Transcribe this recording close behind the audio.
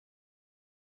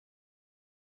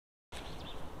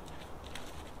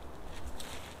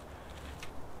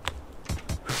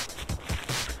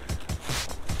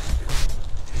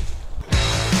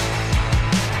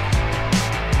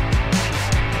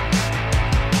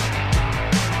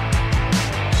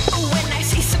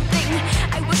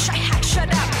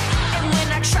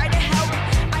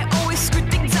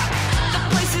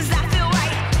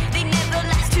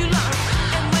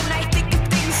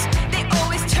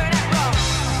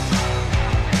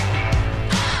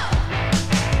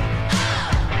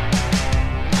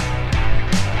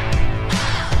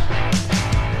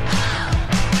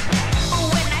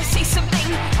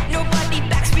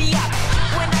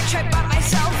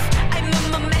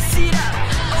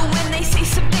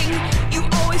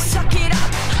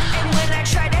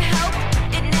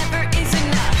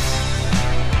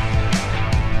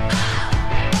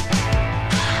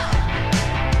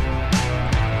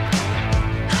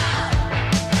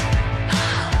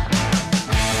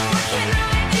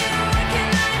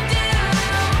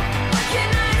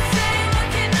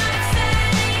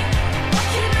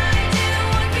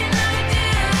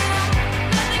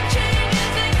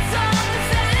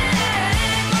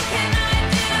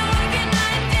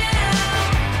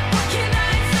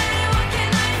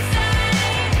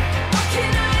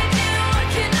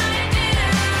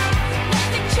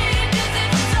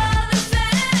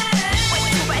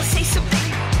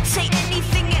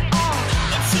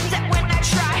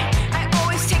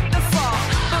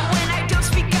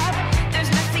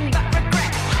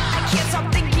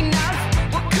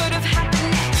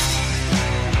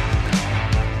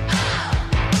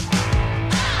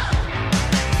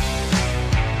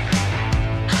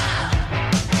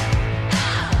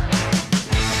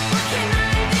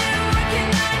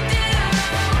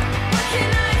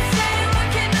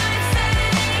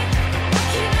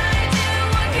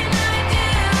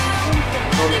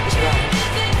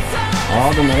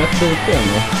Ja, de är rätt tråkiga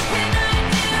ändå.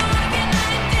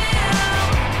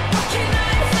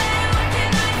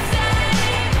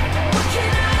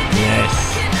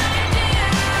 Yes.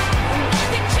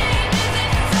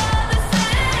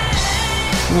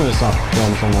 Nu satt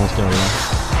den som man skulle.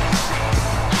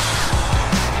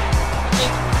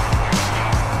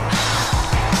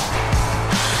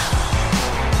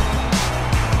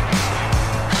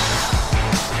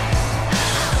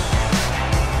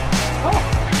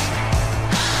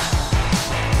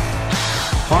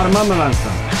 Farma med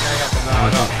vänster.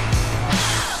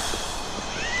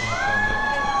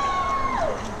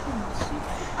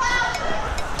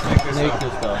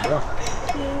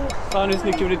 Fan, hur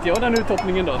snyggt gjorde inte jag den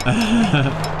uthoppningen då?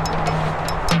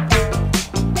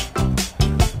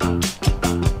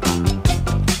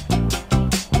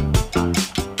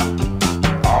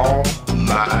 All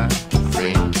my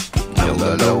friends know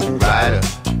the low rider.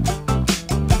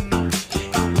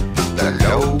 The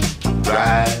low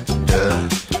rider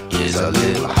is a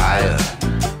little higher.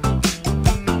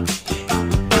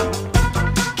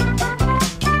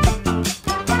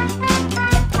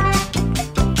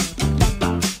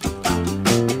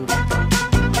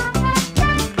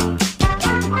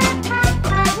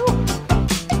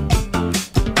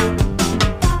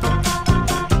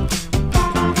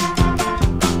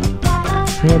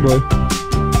 Yeah, boy.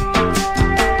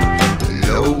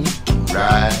 Low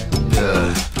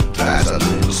rider drives a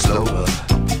little slower.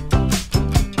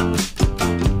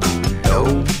 Low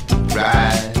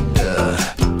rider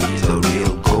is a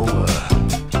real goer.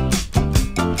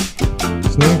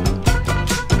 Snyggt.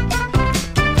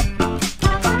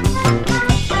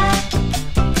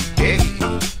 Hey,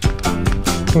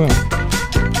 Kom igen.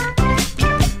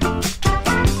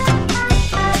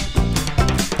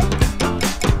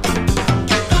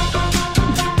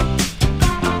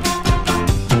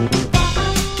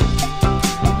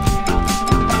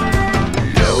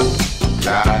 low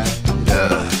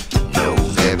rider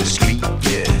knows every street,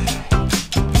 yeah.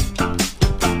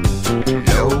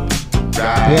 Low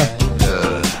rider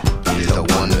is the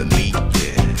one to meet,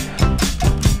 yeah.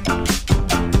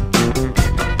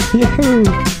 Yahoo!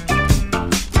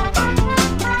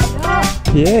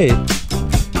 Yay!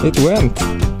 It went!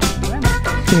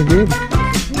 Good!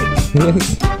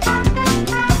 Yes!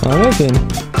 Ja, det är fin.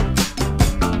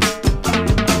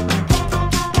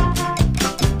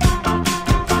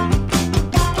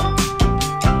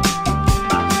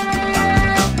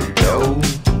 Low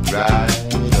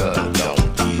rider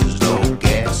don't use no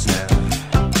gas now.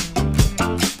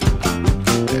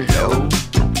 Low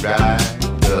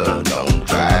rider don't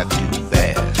drive too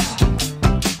fast.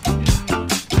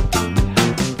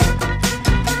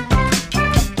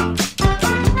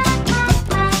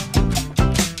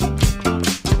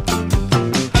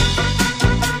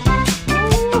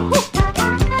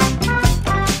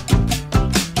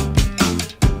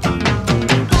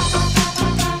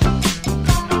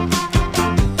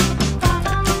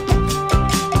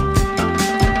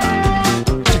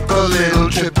 Take a little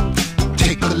trip,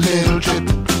 take a little trip,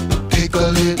 take a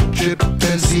little trip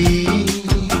and see.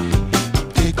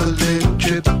 Take a little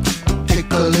trip,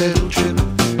 take a little trip,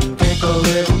 take a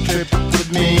little trip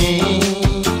with me.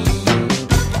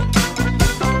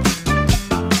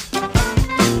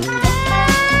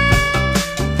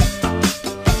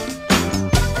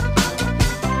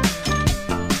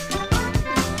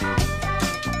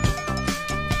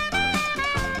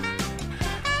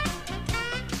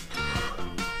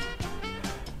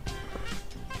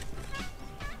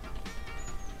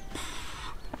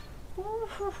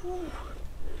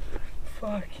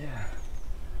 Fuck yeah.